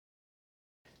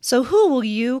So who will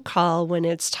you call when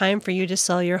it's time for you to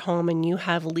sell your home and you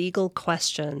have legal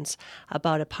questions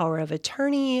about a power of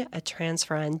attorney, a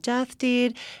transfer on death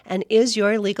deed, and is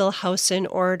your legal house in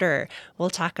order? We'll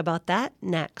talk about that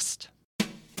next.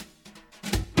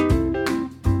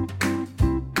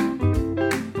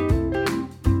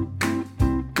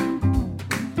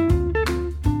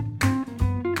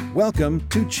 Welcome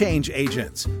to Change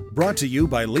Agents, brought to you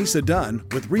by Lisa Dunn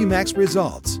with RE/MAX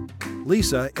Results.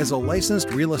 Lisa is a licensed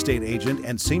real estate agent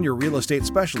and senior real estate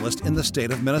specialist in the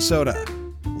state of Minnesota.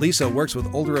 Lisa works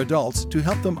with older adults to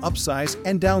help them upsize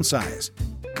and downsize.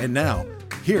 And now,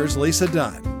 here's Lisa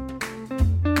Dunn.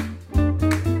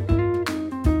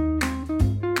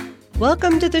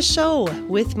 Welcome to the show.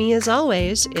 With me, as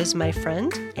always, is my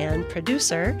friend and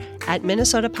producer at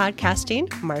Minnesota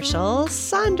Podcasting, Marshall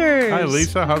Saunders. Hi,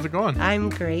 Lisa. How's it going? I'm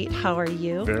great. How are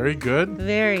you? Very good.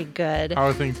 Very good. How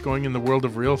are things going in the world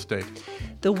of real estate?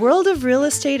 The world of real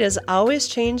estate is always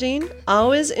changing,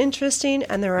 always interesting,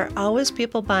 and there are always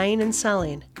people buying and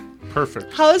selling.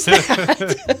 Perfect. How's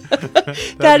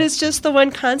that? That is just the one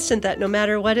constant, that no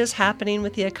matter what is happening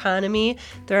with the economy,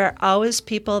 there are always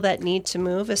people that need to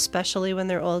move, especially when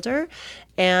they're older.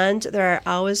 And there are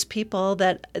always people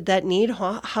that need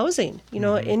housing. You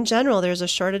know, in general, there's a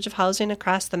shortage of housing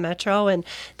across the metro, and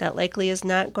that likely is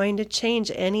not going to change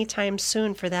anytime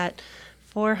soon for that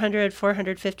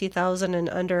 450,000 and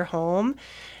under home.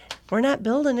 We're not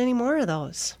building any more of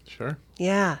those. Sure.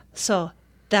 Yeah. So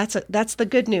that's the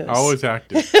good news. Always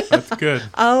active. That's good.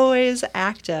 Always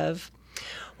active.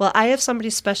 Well, I have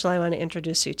somebody special I want to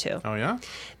introduce you to. Oh, yeah?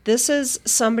 This is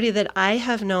somebody that I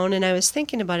have known, and I was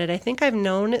thinking about it. I think I've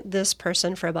known this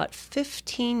person for about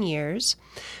 15 years.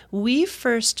 We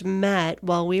first met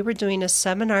while we were doing a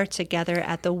seminar together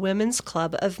at the Women's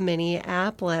Club of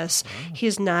Minneapolis. Oh.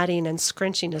 He's nodding and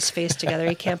scrunching his face together.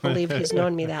 He can't believe he's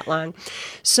known me that long.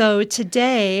 So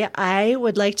today, I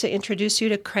would like to introduce you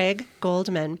to Craig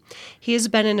Goldman. He has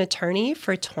been an attorney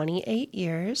for 28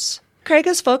 years. Craig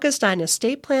is focused on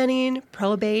estate planning,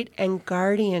 probate, and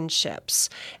guardianships,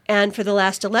 and for the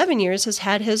last 11 years has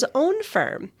had his own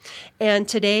firm. And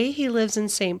today he lives in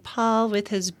St. Paul with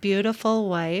his beautiful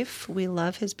wife. We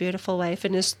love his beautiful wife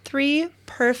and his 3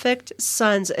 perfect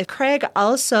sons. Craig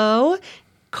also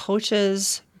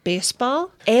coaches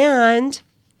baseball and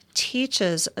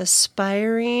teaches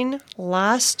aspiring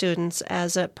law students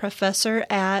as a professor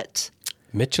at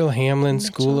Mitchell Hamlin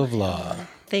School of Law.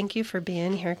 Thank you for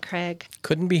being here, Craig.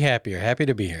 Couldn't be happier. Happy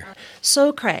to be here.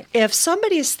 So, Craig, if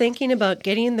somebody's thinking about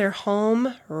getting their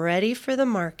home ready for the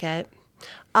market,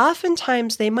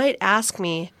 oftentimes they might ask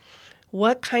me,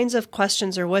 what kinds of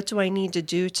questions or what do I need to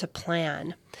do to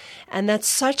plan? And that's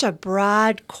such a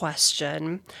broad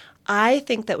question. I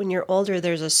think that when you're older,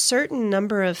 there's a certain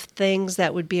number of things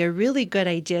that would be a really good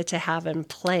idea to have in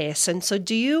place. And so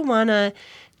do you want to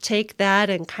take that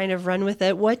and kind of run with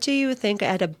it? What do you think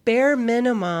at a bare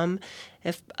minimum,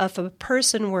 if a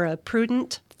person were a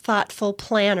prudent, thoughtful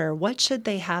planner, what should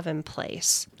they have in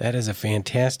place? That is a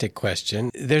fantastic question.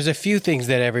 There's a few things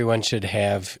that everyone should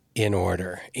have in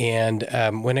order. And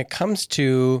when it comes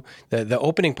to the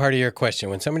opening part of your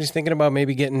question, when somebody's thinking about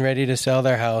maybe getting ready to sell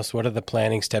their house, what are the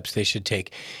planning steps they should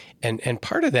take? And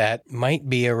part of that might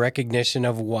be a recognition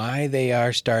of why they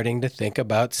are starting to think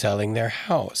about selling their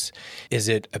house. Is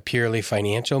it a purely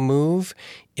financial move?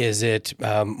 Is it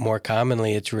more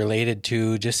commonly it's related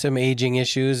to just some aging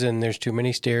issues and there's too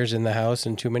many stairs in the house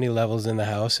and too many levels in the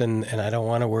house and I don't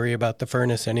want to worry about the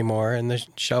furnace anymore and the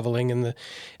shoveling and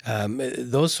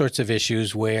those sorts of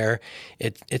issues where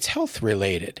it's health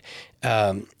related.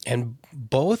 And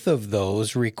both of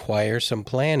those require some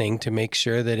planning to make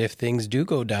sure that if things do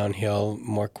go downhill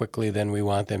more quickly than we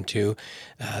want them to,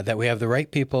 that we have the right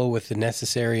people with the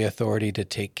necessary authority to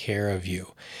take care of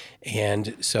you.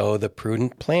 And so the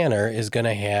prudent planner is going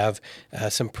to have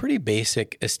some pretty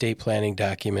basic estate planning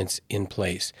documents in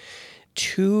place.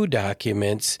 2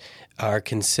 documents are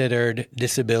considered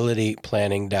disability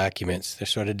planning documents. There's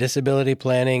sort of disability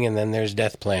planning and then there's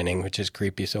death planning, which is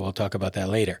creepy, so we'll talk about that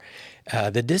later.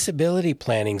 The disability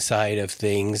planning side of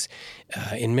things,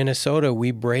 in Minnesota,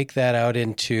 we break that out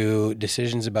into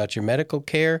decisions about your medical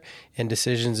care and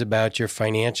decisions about your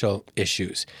financial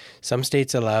issues. Some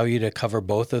states allow you to cover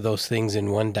both of those things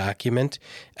in one document.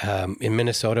 In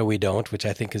Minnesota, we don't, which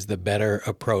I think is the better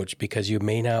approach because you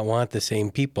may not want the same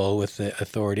people with the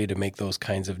authority to make those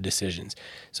kinds of decisions.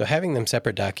 So having them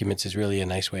separate documents is really a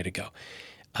nice way to go.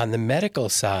 On the medical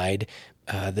side,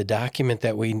 the document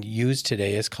that we use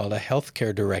today is called a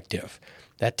healthcare directive.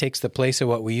 That takes the place of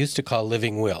what we used to call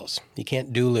living wills. You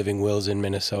can't do living wills in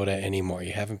Minnesota anymore.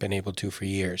 You haven't been able to for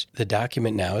years. The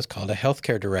document now is called a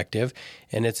healthcare directive,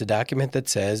 and it's a document that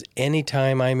says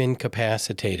anytime I'm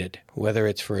incapacitated, whether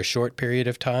it's for a short period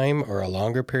of time or a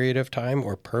longer period of time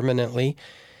or permanently,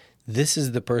 this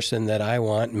is the person that I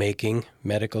want making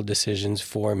medical decisions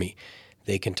for me.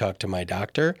 They can talk to my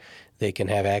doctor. They can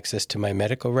have access to my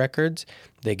medical records.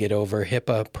 They get over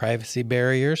HIPAA privacy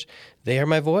barriers. They are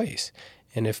my voice.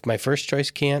 And if my first choice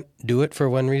can't do it for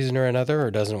one reason or another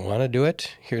or doesn't want to do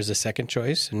it, here's a second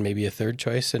choice and maybe a third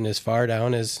choice and as far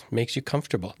down as makes you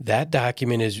comfortable. That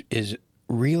document is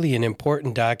really an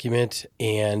important document,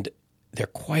 and they're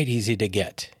quite easy to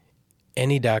get.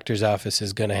 Any doctor's office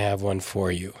is going to have one for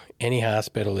you. Any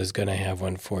hospital is going to have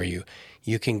one for you.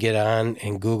 You can get on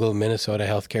and Google Minnesota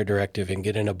Healthcare Directive and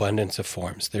get an abundance of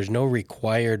forms. There's no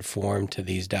required form to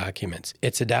these documents.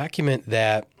 It's a document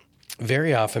that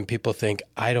very often people think,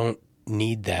 I don't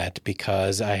need that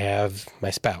because I have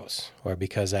my spouse or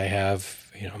because I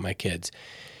have, my kids.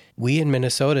 We in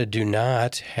Minnesota do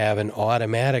not have an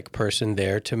automatic person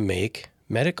there to make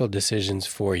medical decisions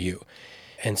for you.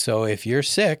 And so if you're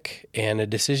sick and a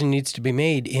decision needs to be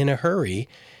made in a hurry,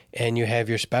 and you have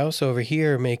your spouse over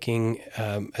here making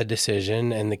a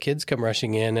decision, and the kids come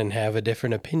rushing in and have a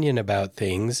different opinion about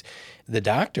things, the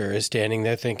doctor is standing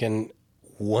there thinking,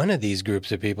 one of these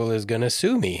groups of people is going to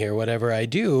sue me here, whatever I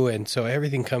do, and so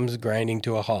everything comes grinding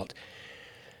to a halt.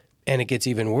 And it gets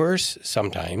even worse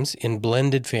sometimes in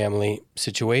blended family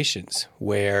situations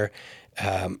where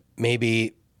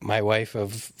maybe my wife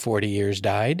of 40 years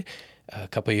died. A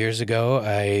couple of years ago,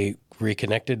 I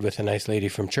reconnected with a nice lady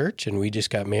from church, and we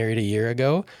just got married a year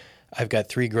ago. I've got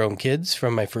 3 grown kids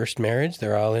from my first marriage.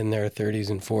 They're all in their 30s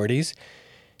and 40s,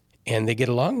 and they get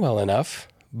along well enough.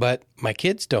 But my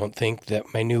kids don't think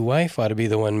that my new wife ought to be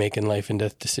the one making life and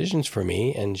death decisions for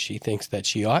me, and she thinks that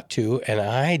she ought to, and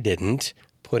I didn't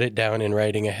put it down in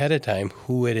writing ahead of time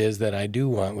who it is that I do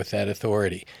want with that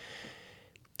authority.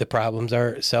 The problems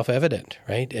are self-evident,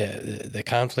 right? The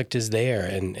conflict is there,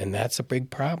 and that's a big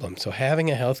problem. So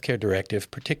having a healthcare directive,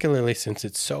 particularly since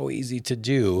it's so easy to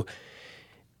do,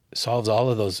 solves all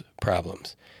of those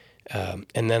problems.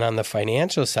 And then on the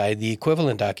financial side, the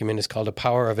equivalent document is called a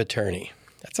power of attorney.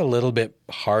 That's a little bit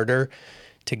harder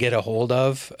to get a hold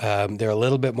of. They're a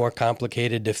little bit more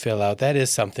complicated to fill out. That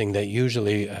is something that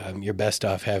usually you're best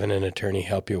off having an attorney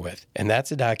help you with. And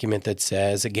that's a document that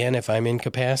says, again, if I'm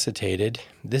incapacitated,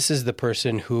 this is the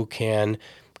person who can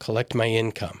collect my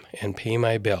income and pay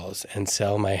my bills and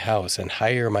sell my house and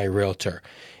hire my realtor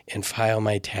and file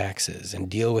my taxes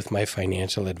and deal with my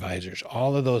financial advisors.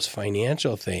 All of those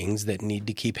financial things that need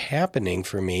to keep happening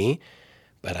for me,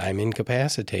 but I'm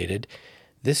incapacitated.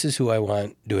 This is who I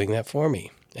want doing that for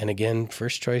me. And again,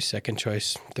 first choice, second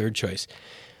choice, third choice.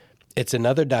 It's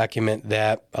another document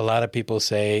that a lot of people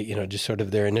say, just sort of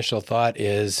their initial thought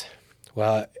is,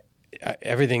 well,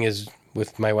 everything is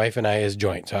with my wife and I is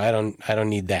joint, so I don't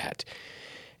need that.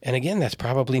 And again, that's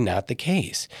probably not the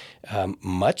case.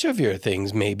 Much of your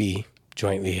things may be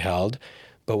jointly held,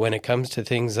 but when it comes to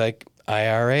things like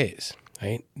IRAs,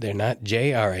 right? They're not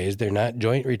JRAs. They're not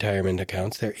joint retirement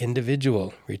accounts. They're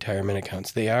individual retirement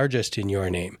accounts. They are just in your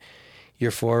name.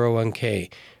 Your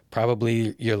 401k,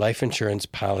 probably your life insurance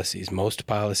policies. Most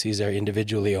policies are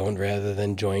individually owned rather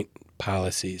than joint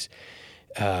policies.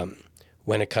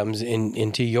 When it comes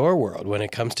into your world, when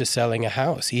it comes to selling a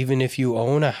house, even if you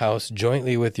own a house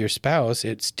jointly with your spouse,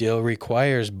 it still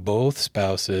requires both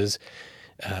spouses'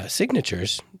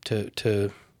 signatures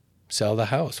to sell the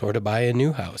house or to buy a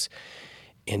new house.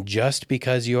 And just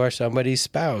because you are somebody's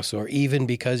spouse or even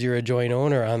because you're a joint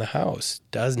owner on the house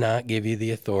does not give you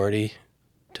the authority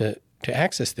to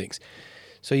access things.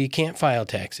 So you can't file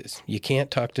taxes. You can't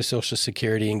talk to Social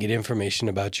Security and get information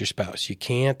about your spouse. You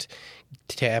can't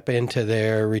tap into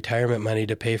their retirement money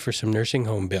to pay for some nursing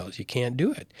home bills. You can't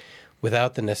do it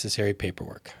without the necessary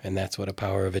paperwork. And that's what a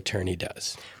power of attorney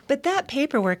does. But that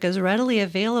paperwork is readily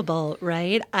available,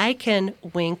 right? I can,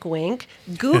 wink, wink,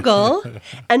 Google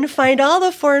and find all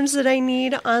the forms that I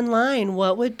need online.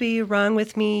 What would be wrong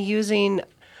with me using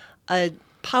a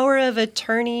power of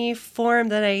attorney form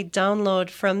that I download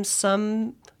from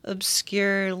some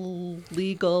obscure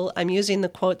legal, I'm using the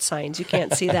quote signs, you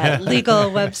can't see that,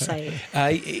 legal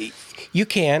website? You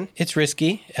can. It's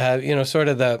risky. Sort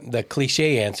of the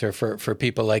cliche answer for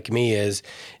people like me is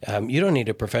you don't need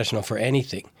a professional for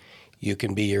anything. You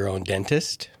can be your own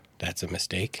dentist. That's a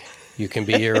mistake. You can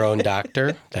be your own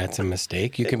doctor. That's a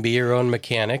mistake. You can be your own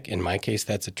mechanic. In my case,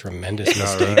 that's a tremendous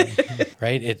mistake.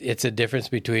 Right? It's a difference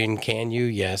between can you,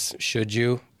 yes, should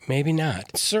you, Maybe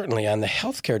not. Certainly on the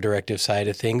healthcare directive side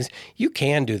of things, you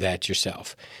can do that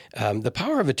yourself. The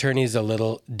power of attorney is a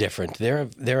little different. They're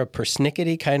a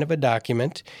persnickety kind of a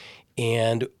document,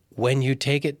 and when you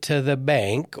take it to the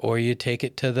bank or you take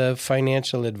it to the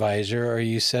financial advisor or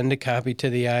you send a copy to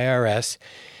the IRS,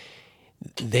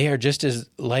 they are just as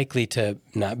likely to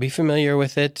not be familiar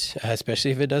with it,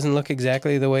 especially if it doesn't look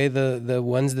exactly the way the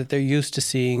ones that they're used to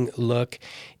seeing look,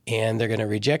 and they're going to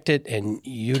reject it, and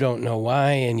you don't know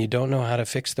why, and you don't know how to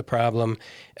fix the problem.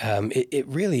 It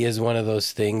really is one of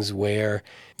those things where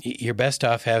you're best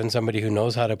off having somebody who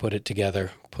knows how to put it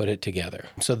together.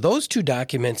 So those two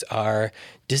documents are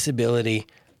disability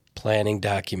planning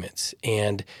documents.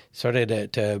 And sort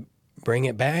of to bring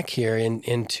it back here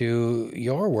into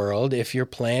your world, if you're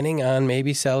planning on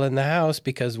maybe selling the house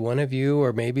because one of you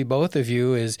or maybe both of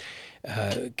you is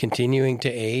continuing to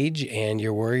age and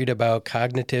you're worried about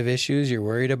cognitive issues, you're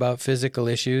worried about physical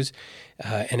issues,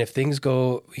 and if things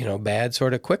go bad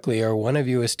sort of quickly, or one of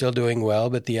you is still doing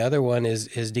well but the other one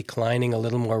is declining a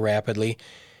little more rapidly,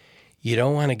 you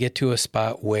don't want to get to a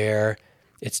spot where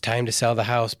it's time to sell the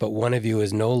house, but one of you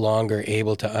is no longer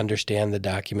able to understand the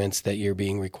documents that you're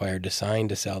being required to sign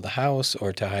to sell the house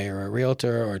or to hire a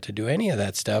realtor or to do any of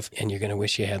that stuff, and you're going to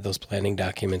wish you had those planning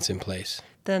documents in place.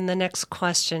 Then the next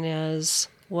question is,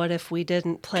 what if we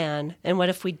didn't plan? And what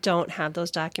if we don't have those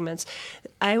documents?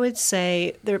 I would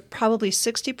say there are probably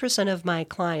 60% of my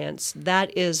clients,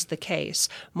 that is the case.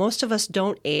 Most of us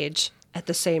don't age at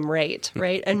the same rate,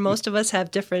 right? And most of us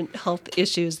have different health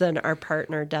issues than our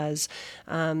partner does.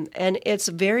 And it's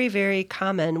very, very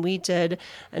common. We did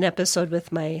an episode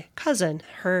with my cousin.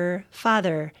 Her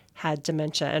father had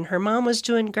dementia, and her mom was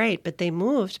doing great, but they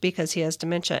moved because he has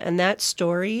dementia. And that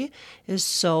story is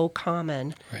so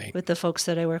common with the folks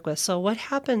that I work with. So what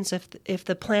happens if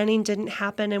the planning didn't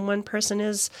happen and one person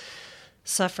is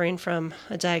suffering from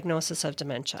a diagnosis of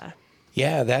dementia?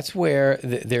 Yeah, that's where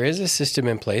there is a system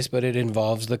in place, but it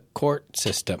involves the court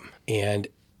system. And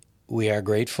we are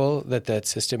grateful that that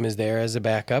system is there as a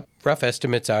backup. Rough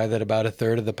estimates are that about a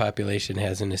third of the population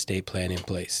has an estate plan in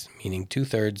place, meaning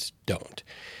 2/3 don't.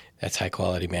 That's high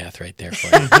quality math right there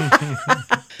for you.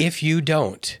 If you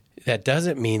don't, that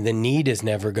doesn't mean the need is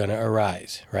never going to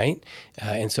arise, right?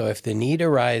 And so if the need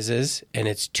arises and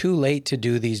it's too late to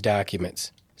do these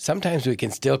documents, sometimes we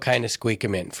can still kind of squeak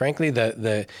them in. Frankly,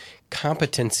 the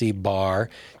competency bar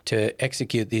to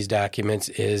execute these documents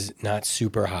is not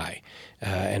super high.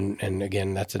 And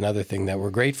again, that's another thing that we're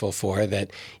grateful for,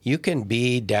 that you can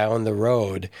be down the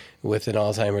road with an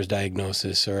Alzheimer's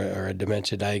diagnosis or a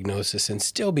dementia diagnosis and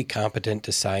still be competent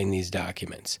to sign these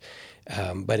documents.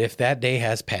 But if that day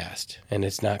has passed and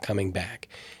it's not coming back,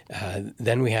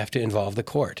 then we have to involve the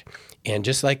court. And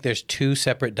just like there's two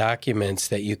separate documents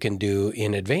that you can do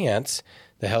in advance,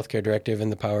 the healthcare directive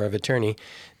and the power of attorney,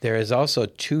 there is also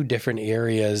two different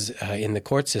areas in the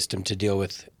court system to deal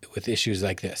with issues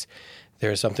like this.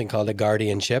 There is something called a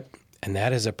guardianship, and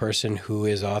that is a person who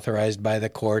is authorized by the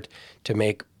court to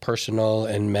make personal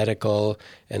and medical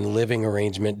and living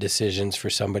arrangement decisions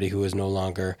for somebody who is no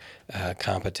longer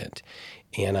competent.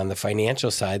 And on the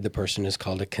financial side, the person is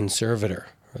called a conservator,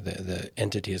 or the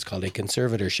entity is called a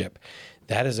conservatorship.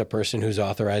 That is a person who's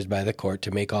authorized by the court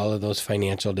to make all of those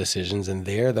financial decisions, and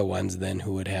they're the ones then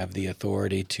who would have the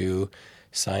authority to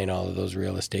sign all of those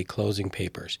real estate closing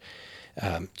papers.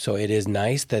 So it is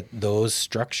nice that those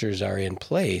structures are in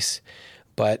place,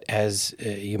 but as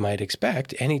you might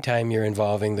expect, anytime you're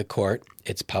involving the court,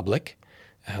 it's public,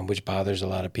 which bothers a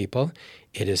lot of people.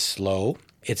 It is slow.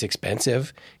 It's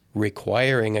expensive.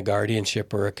 Requiring a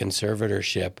guardianship or a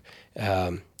conservatorship,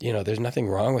 there's nothing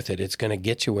wrong with it. It's going to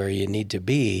get you where you need to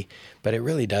be, but it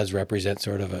really does represent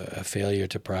sort of a failure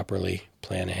to properly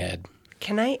plan ahead.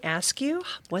 Can I ask you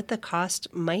what the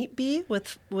cost might be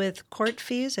with court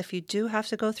fees if you do have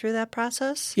to go through that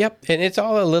process? Yep, and it's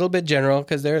all a little bit general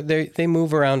because they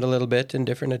move around a little bit, and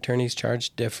different attorneys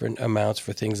charge different amounts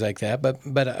for things like that.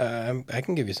 But I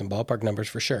can give you some ballpark numbers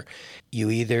for sure. You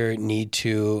either need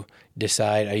to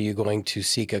decide, are you going to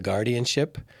seek a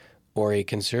guardianship or a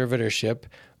conservatorship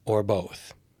or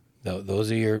both?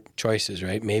 Those are your choices,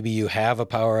 right? Maybe you have a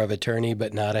power of attorney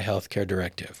but not a healthcare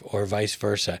directive, or vice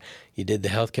versa. You did the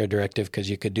healthcare directive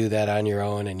because you could do that on your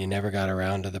own and you never got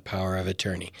around to the power of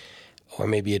attorney. Or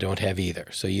maybe you don't have either.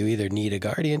 So you either need a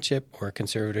guardianship or a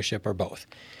conservatorship or both.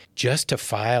 Just to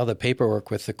file the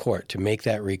paperwork with the court, to make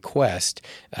that request,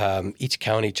 each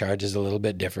county charges a little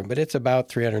bit different, but it's about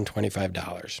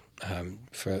 $325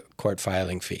 for a court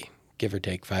filing fee, give or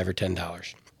take $5 or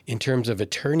 $10. In terms of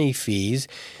attorney fees,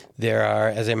 there are,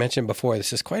 as I mentioned before,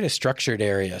 this is quite a structured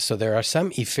area. So there are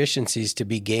some efficiencies to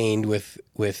be gained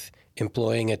with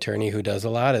employing an attorney who does a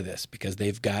lot of this because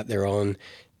they've got their own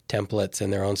templates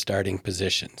and their own starting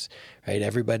positions, right?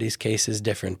 Everybody's case is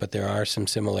different, but there are some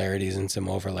similarities and some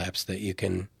overlaps that you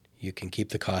can keep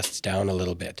the costs down a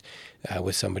little bit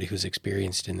with somebody who's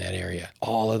experienced in that area.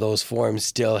 All of those forms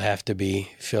still have to be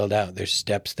filled out. There's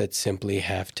steps that simply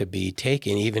have to be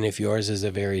taken, even if yours is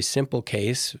a very simple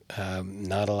case,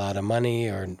 not a lot of money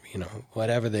or,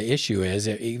 whatever the issue is,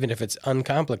 even if it's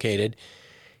uncomplicated,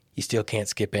 you still can't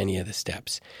skip any of the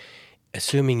steps.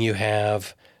 Assuming you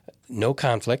have no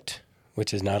conflict,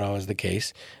 which is not always the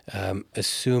case,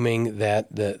 assuming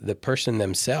that the person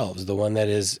themselves, the one that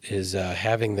is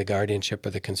having the guardianship or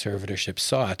the conservatorship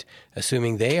sought,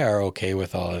 assuming they are okay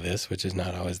with all of this, which is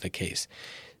not always the case.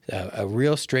 A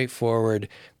real straightforward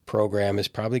program is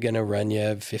probably going to run you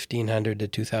 $1,500 to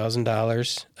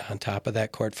 $2,000 on top of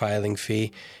that court filing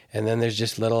fee. And then there's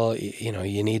just little,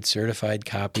 you need certified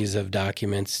copies of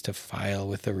documents to file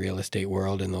with the real estate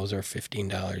world, and those are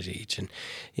 $15 each. And,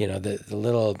 the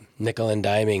little nickel and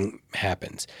diming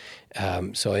happens.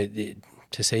 So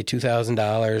to say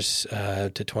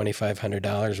 $2,000 to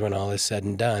 $2,500 when all is said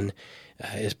and done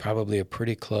is probably a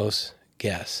pretty close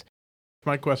guess.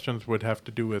 My questions would have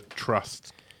to do with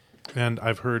trusts. And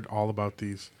I've heard all about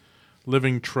these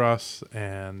living trusts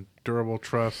and durable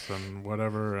trusts and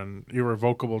whatever and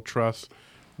irrevocable trusts.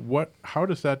 How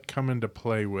does that come into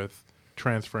play with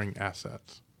transferring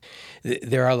assets?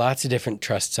 There are lots of different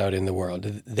trusts out in the world.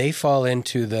 They fall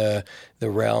into the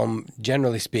realm,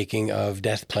 generally speaking, of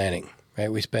death planning.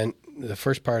 Right? We spent the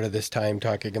first part of this time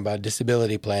talking about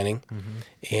disability planning,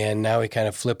 and now we kind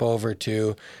of flip over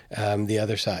to the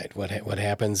other side. What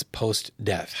happens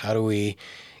post-death? How do we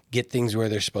get things where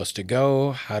they're supposed to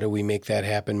go? How do we make that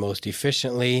happen most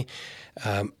efficiently?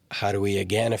 How do we,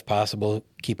 again, if possible,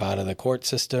 keep out of the court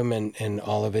system and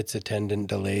all of its attendant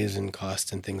delays and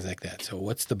costs and things like that? So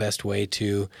what's the best way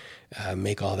to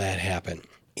make all that happen?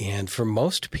 And for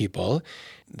most people,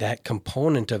 that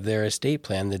component of their estate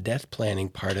plan, the death planning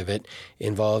part of it,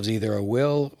 involves either a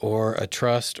will or a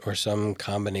trust or some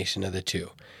combination of the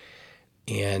two.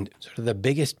 And sort of the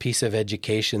biggest piece of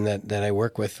education that I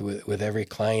work with every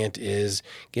client is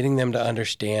getting them to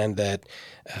understand that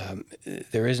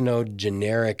there is no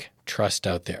generic trust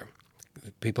out there.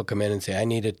 People come in and say, I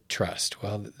need a trust.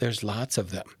 Well, there's lots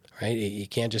of them, right? You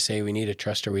can't just say we need a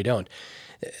trust or we don't.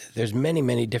 There's many,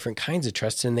 many different kinds of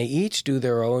trusts, and they each do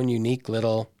their own unique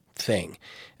little thing.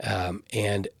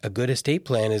 And a good estate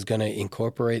plan is going to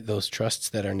incorporate those trusts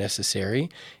that are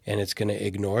necessary, and it's going to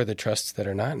ignore the trusts that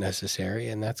are not necessary.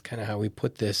 And that's kind of how we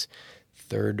put this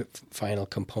third final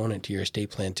component to your estate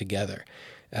plan together.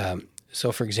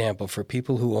 So, for example, for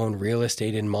people who own real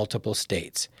estate in multiple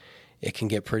states, it can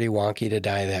get pretty wonky to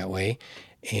die that way.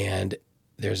 And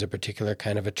there's a particular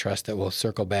kind of a trust that we'll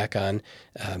circle back on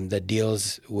that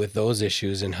deals with those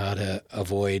issues and how to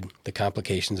avoid the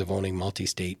complications of owning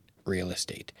multi-state real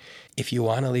estate. If you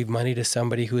want to leave money to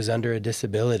somebody who is under a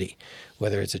disability,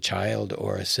 whether it's a child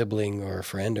or a sibling or a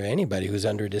friend or anybody who's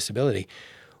under a disability,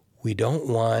 we don't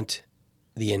want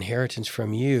the inheritance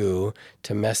from you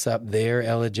to mess up their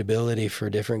eligibility for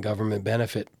different government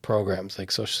benefit programs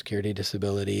like Social Security,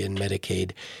 Disability, and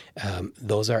Medicaid.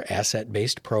 Those are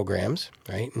asset-based programs,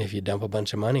 right? And if you dump a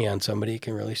bunch of money on somebody, you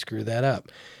can really screw that up.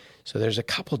 So there's a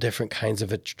couple different kinds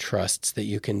of trusts that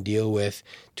you can deal with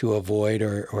to avoid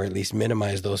or at least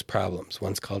minimize those problems.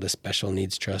 One's called a special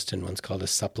needs trust and one's called a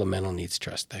supplemental needs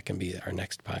trust. That can be our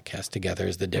next podcast together,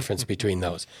 is the difference between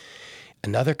those.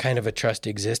 Another kind of a trust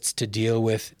exists to deal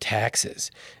with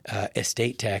taxes,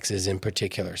 estate taxes in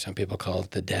particular. Some people call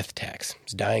it the death tax.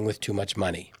 It's dying with too much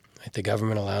money. Right? The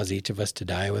government allows each of us to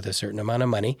die with a certain amount of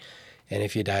money, and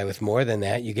if you die with more than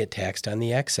that, you get taxed on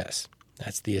the excess.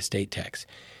 That's the estate tax.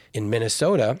 In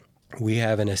Minnesota, we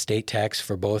have an estate tax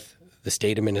for both the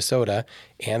state of Minnesota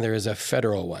and there is a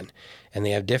federal one. And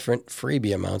they have different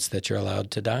freebie amounts that you're allowed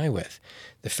to die with.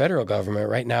 The federal government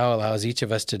right now allows each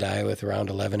of us to die with around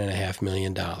 $11.5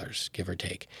 million, give or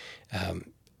take.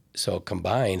 So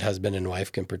combined, husband and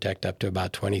wife can protect up to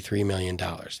about $23 million.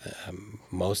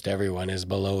 Most everyone is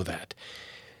below that.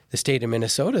 The state of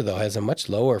Minnesota, though, has a much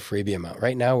lower freebie amount.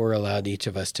 Right now, we're allowed each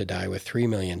of us to die with $3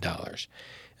 million.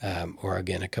 Or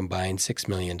again, a combined $6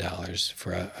 million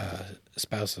for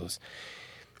spouses.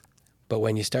 But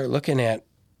when you start looking at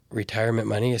retirement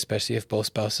money, especially if both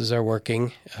spouses are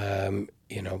working,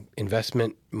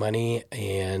 investment money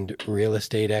and real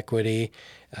estate equity,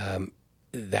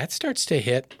 that starts to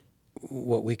hit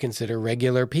what we consider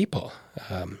regular people.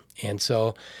 And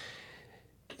so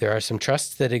There are some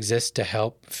trusts that exist to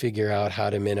help figure out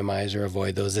how to minimize or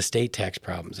avoid those estate tax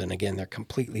problems. And again, they're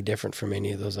completely different from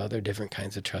any of those other different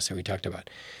kinds of trusts that we talked about.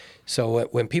 So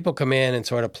when people come in and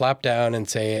sort of plop down and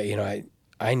say,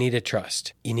 I need a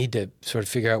trust, you need to sort of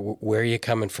figure out where you're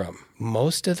coming from.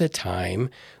 Most of the time,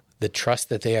 the trust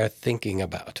that they are thinking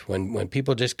about, when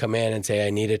people just come in and say, I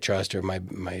need a trust, or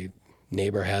my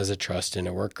neighbor has a trust and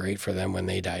it worked great for them when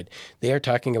they died, they are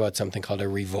talking about something called a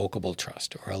revocable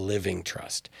trust or a living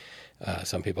trust.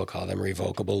 Some people call them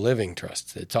revocable living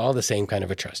trusts. It's all the same kind of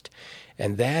a trust.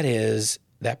 And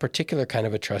that particular kind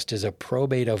of a trust is a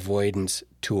probate avoidance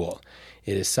tool.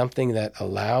 It is something that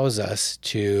allows us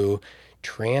to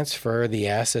transfer the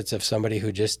assets of somebody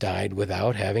who just died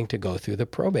without having to go through the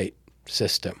probate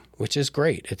system, which is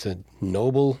great. It's a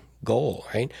noble goal,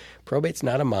 right? Probate's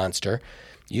not a monster.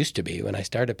 Used to be. When I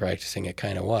started practicing, it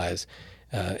kind of was.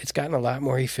 It's gotten a lot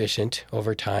more efficient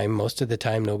over time. Most of the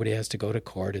time, nobody has to go to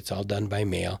court. It's all done by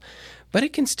mail. But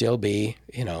it can still be,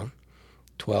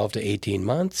 12 to 18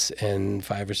 months and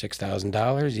 $5,000 or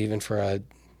 $6,000, even for a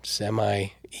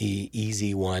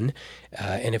semi-easy one.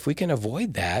 And if we can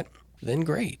avoid that, then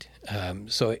great.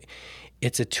 So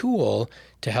it's a tool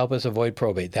to help us avoid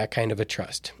probate, that kind of a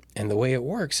trust. And the way it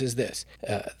works is this.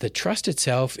 The trust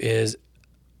itself is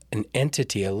an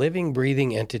entity, a living,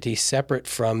 breathing entity separate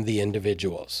from the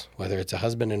individuals, whether it's a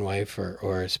husband and wife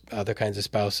or other kinds of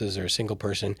spouses or a single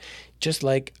person. Just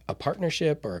like a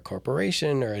partnership or a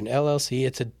corporation or an LLC,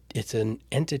 it's an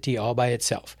entity all by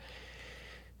itself.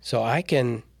 So I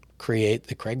can create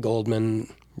the Craig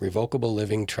Goldman Revocable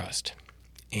Living Trust.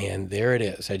 And there it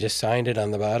is. I just signed it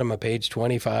on the bottom of page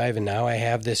 25, and now I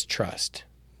have this trust.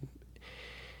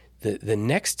 The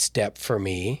next step for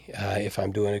me, if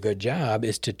I'm doing a good job,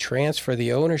 is to transfer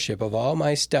the ownership of all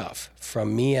my stuff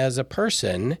from me as a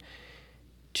person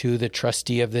to the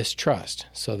trustee of this trust,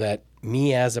 so that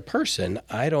me as a person,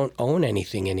 I don't own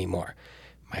anything anymore.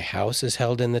 My house is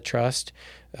held in the trust.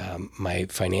 My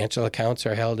financial accounts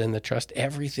are held in the trust.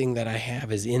 Everything that I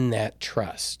have is in that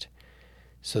trust.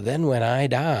 So then when I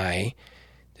die,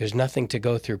 there's nothing to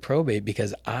go through probate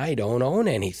because I don't own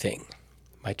anything.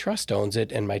 My trust owns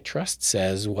it, and my trust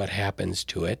says what happens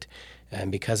to it.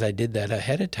 And because I did that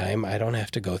ahead of time, I don't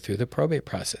have to go through the probate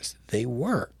process. They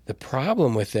work. The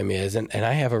problem with them is, and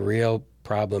I have a real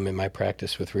problem in my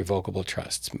practice with revocable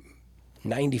trusts,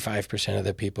 95% of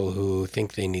the people who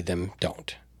think they need them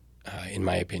don't, in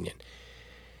my opinion.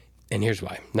 And here's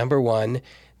why. Number one,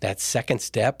 that second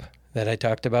step that I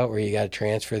talked about where you got to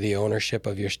transfer the ownership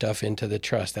of your stuff into the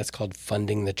trust, that's called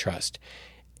funding the trust.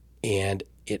 And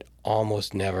it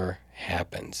almost never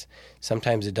happens.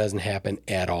 Sometimes it doesn't happen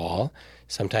at all.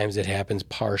 Sometimes it happens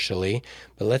partially.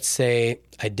 But let's say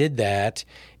I did that,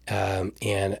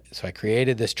 and so I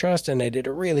created this trust, and I did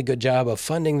a really good job of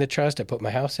funding the trust. I put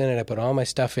my house in it. I put all my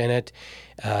stuff in it.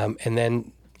 And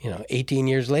then, 18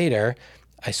 years later,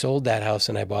 I sold that house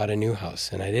and I bought a new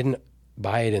house. And I didn't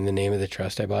buy it in the name of the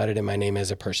trust. I bought it in my name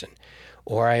as a person.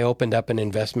 Or I opened up an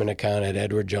investment account at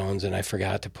Edward Jones and I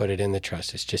forgot to put it in the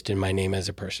trust. It's just in my name as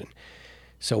a person.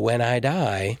 So when I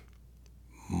die,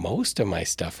 most of my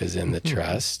stuff is in the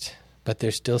trust, but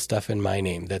there's still stuff in my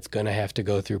name that's going to have to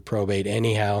go through probate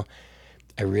anyhow.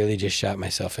 I really just shot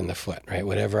myself in the foot, right?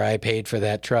 Whatever I paid for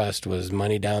that trust was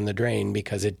money down the drain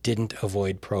because it didn't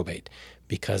avoid probate,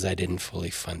 because I didn't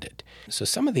fully fund it. So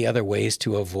some of the other ways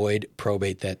to avoid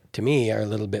probate that, to me, are a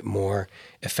little bit more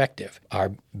effective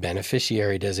are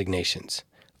beneficiary designations.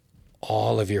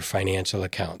 All of your financial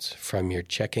accounts, from your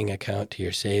checking account to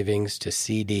your savings to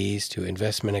CDs to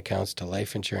investment accounts to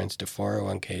life insurance to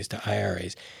 401ks to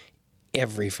IRAs,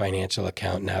 every financial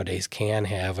account nowadays can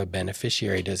have a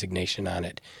beneficiary designation on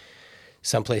it.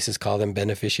 Some places call them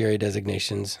beneficiary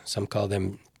designations. Some call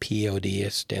them POD,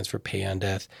 it stands for pay on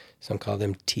death. Some call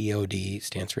them TOD,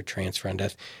 stands for transfer on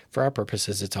death. For our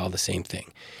purposes, it's all the same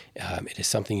thing. It is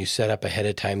something you set up ahead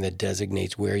of time that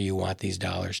designates where you want these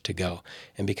dollars to go.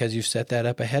 And because you've set that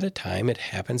up ahead of time, it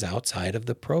happens outside of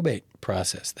the probate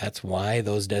process. That's why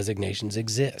those designations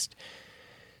exist.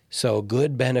 So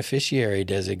good beneficiary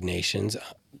designations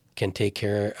can take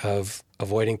care of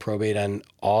avoiding probate on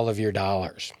all of your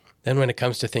dollars. Then when it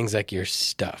comes to things like your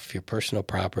stuff, your personal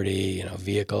property,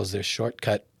 vehicles, there's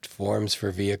shortcut forms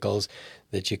for vehicles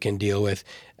that you can deal with.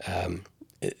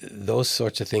 Those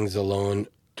sorts of things alone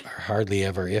are hardly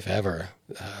ever, if ever,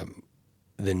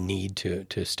 the need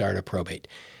to start a probate.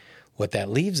 What that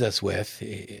leaves us with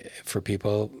for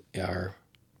people are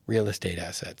real estate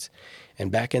assets.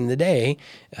 And back in the day,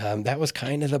 that was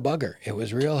kind of the bugger. It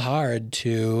was real hard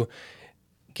to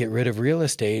get rid of real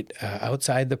estate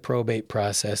outside the probate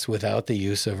process without the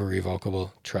use of a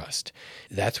revocable trust.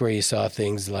 That's where you saw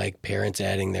things like parents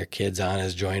adding their kids on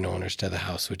as joint owners to the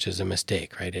house, which is a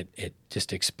mistake, right? It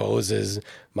just exposes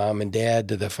mom and dad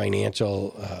to the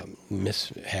financial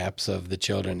mishaps of the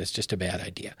children. It's just a bad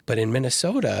idea. But in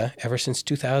Minnesota, ever since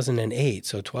 2008,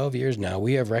 so 12 years now,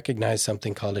 we have recognized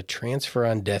something called a transfer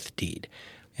on death deed.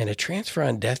 And a transfer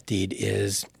on death deed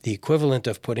is the equivalent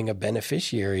of putting a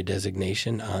beneficiary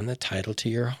designation on the title to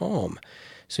your home.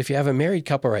 So if you have a married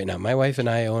couple right now, my wife and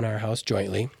I own our house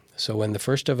jointly. So when the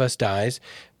first of us dies,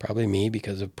 probably me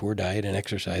because of poor diet and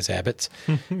exercise habits.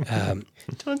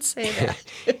 Don't say that.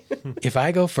 If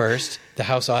I go first, the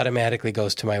house automatically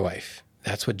goes to my wife.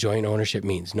 That's what joint ownership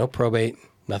means. No probate,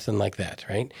 nothing like that,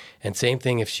 right? And same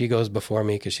thing if she goes before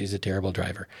me because she's a terrible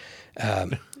driver.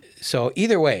 So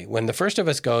either way, when the first of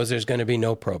us goes, there's going to be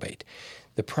no probate.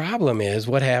 The problem is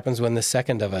what happens when the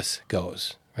second of us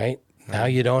goes, right? Now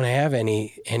you don't have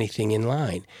anything in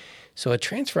line. So a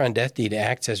transfer on death deed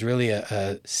acts as really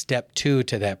a step 2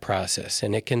 to that process.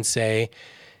 And it can say,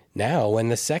 now when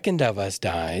the second of us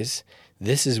dies,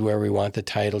 this is where we want the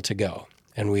title to go.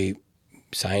 And we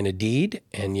sign a deed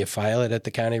and you file it at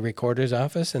the county recorder's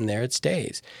office and there it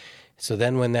stays. So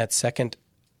then when that second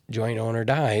joint owner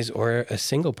dies, or a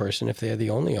single person if they're the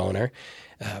only owner,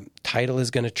 title is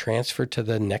going to transfer to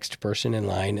the next person in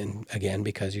line. And again,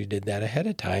 because you did that ahead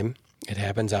of time, it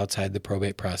happens outside the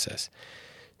probate process.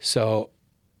 So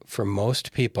for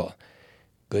most people,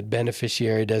 good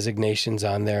beneficiary designations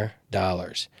on their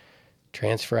dollars,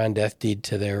 transfer on death deed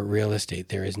to their real estate.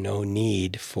 There is no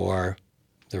need for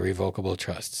the revocable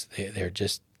trusts. They're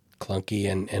just clunky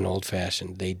and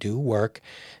old-fashioned. They do work.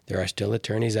 There are still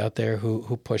attorneys out there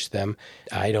who push them.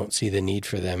 I don't see the need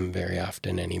for them very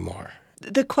often anymore.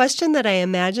 The question that I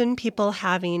imagine people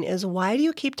having is, why do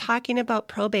you keep talking about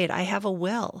probate? I have a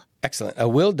will. Excellent. A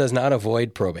will does not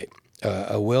avoid probate.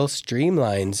 A will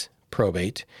streamlines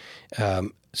probate.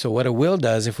 So what a will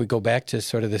does, if we go back to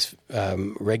sort of this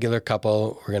regular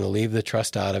couple, we're going to leave the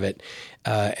trust out of it.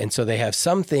 And so they have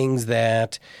some things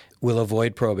that will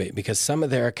avoid probate because some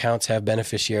of their accounts have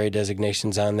beneficiary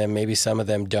designations on them. Maybe some of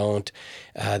them don't.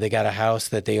 They got a house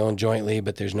that they own jointly,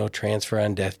 but there's no transfer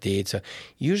on death deed. So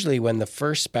usually when the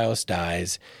first spouse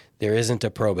dies, there isn't a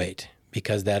probate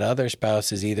because that other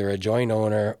spouse is either a joint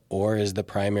owner or is the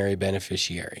primary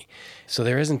beneficiary. So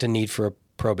there isn't a need for a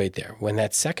probate there. When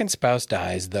that second spouse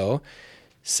dies, though,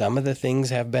 some of the things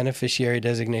have beneficiary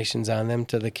designations on them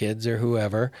to the kids or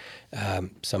whoever.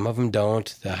 Some of them don't.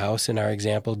 The house in our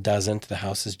example doesn't. The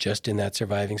house is just in that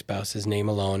surviving spouse's name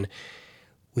alone.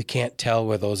 We can't tell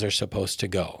where those are supposed to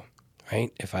go,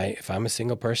 right? If I'm a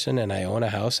single person and I own a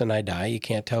house and I die, you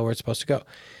can't tell where it's supposed to go.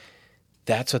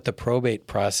 That's what the probate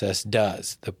process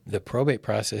does. The probate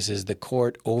process is the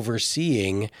court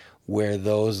overseeing where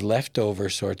those leftover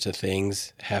sorts of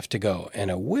things have to go.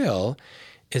 And a will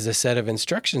is a set of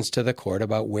instructions to the court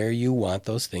about where you want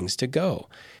those things to go.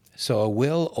 So a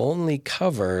will only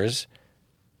covers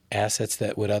assets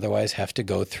that would otherwise have to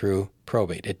go through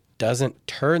probate. It doesn't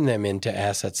turn them into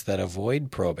assets that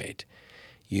avoid probate.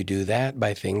 You do that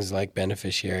by things like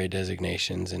beneficiary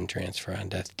designations and transfer on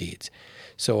death deeds.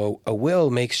 So a will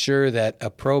makes sure that a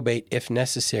probate, if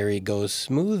necessary, goes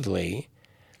smoothly.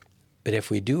 But if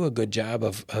we do a good job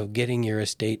of getting your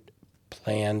estate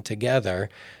plan together,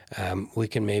 we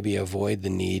can maybe avoid the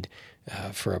need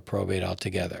for a probate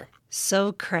altogether.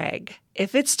 So, Craig,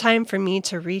 if it's time for me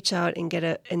to reach out and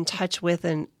get in touch with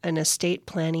an estate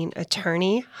planning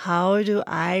attorney, how do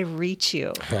I reach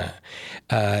you?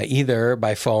 Either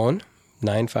by phone,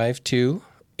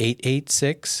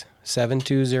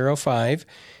 952-886-7205,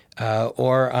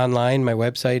 or online. My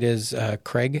website is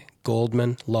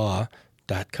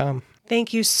craiggoldmanlaw.com.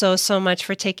 Thank you so much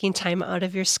for taking time out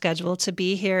of your schedule to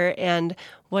be here. And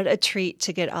what a treat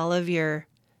to get all of your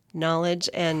knowledge,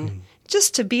 and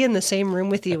just to be in the same room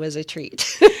with you is a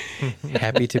treat.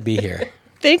 Happy to be here.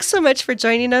 Thanks so much for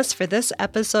joining us for this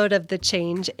episode of The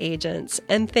Change Agents.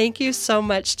 And thank you so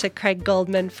much to Craig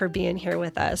Goldman for being here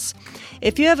with us.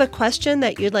 If you have a question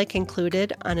that you'd like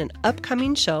included on an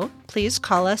upcoming show, please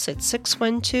call us at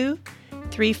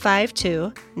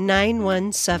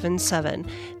 612-352-9177.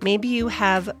 Maybe you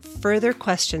have further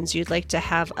questions you'd like to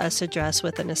have us address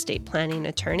with an estate planning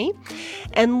attorney.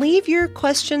 And leave your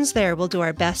questions there. We'll do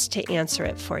our best to answer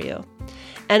it for you.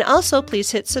 And also,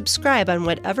 please hit subscribe on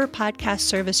whatever podcast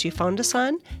service you found us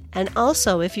on. And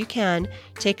also, if you can,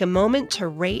 take a moment to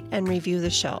rate and review the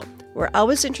show. We're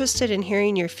always interested in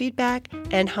hearing your feedback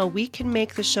and how we can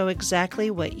make the show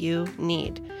exactly what you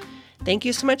need. Thank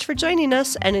you so much for joining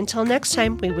us, and until next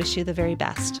time, we wish you the very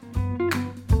best.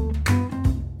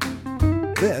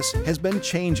 This has been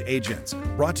Change Agents,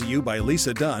 brought to you by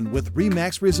Lisa Dunn with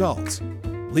RE/MAX Results.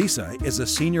 Lisa is a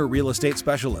senior real estate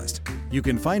specialist. You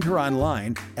can find her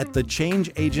online at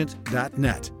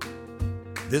thechangeagent.net.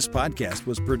 This podcast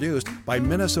was produced by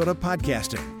Minnesota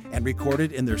Podcasting and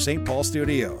recorded in their St. Paul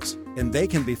studios, and they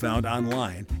can be found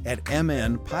online at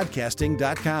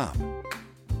mnpodcasting.com.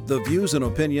 The views and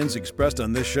opinions expressed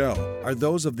on this show are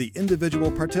those of the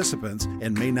individual participants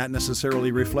and may not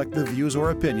necessarily reflect the views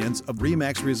or opinions of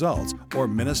RE/MAX Results or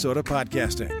Minnesota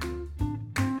Podcasting.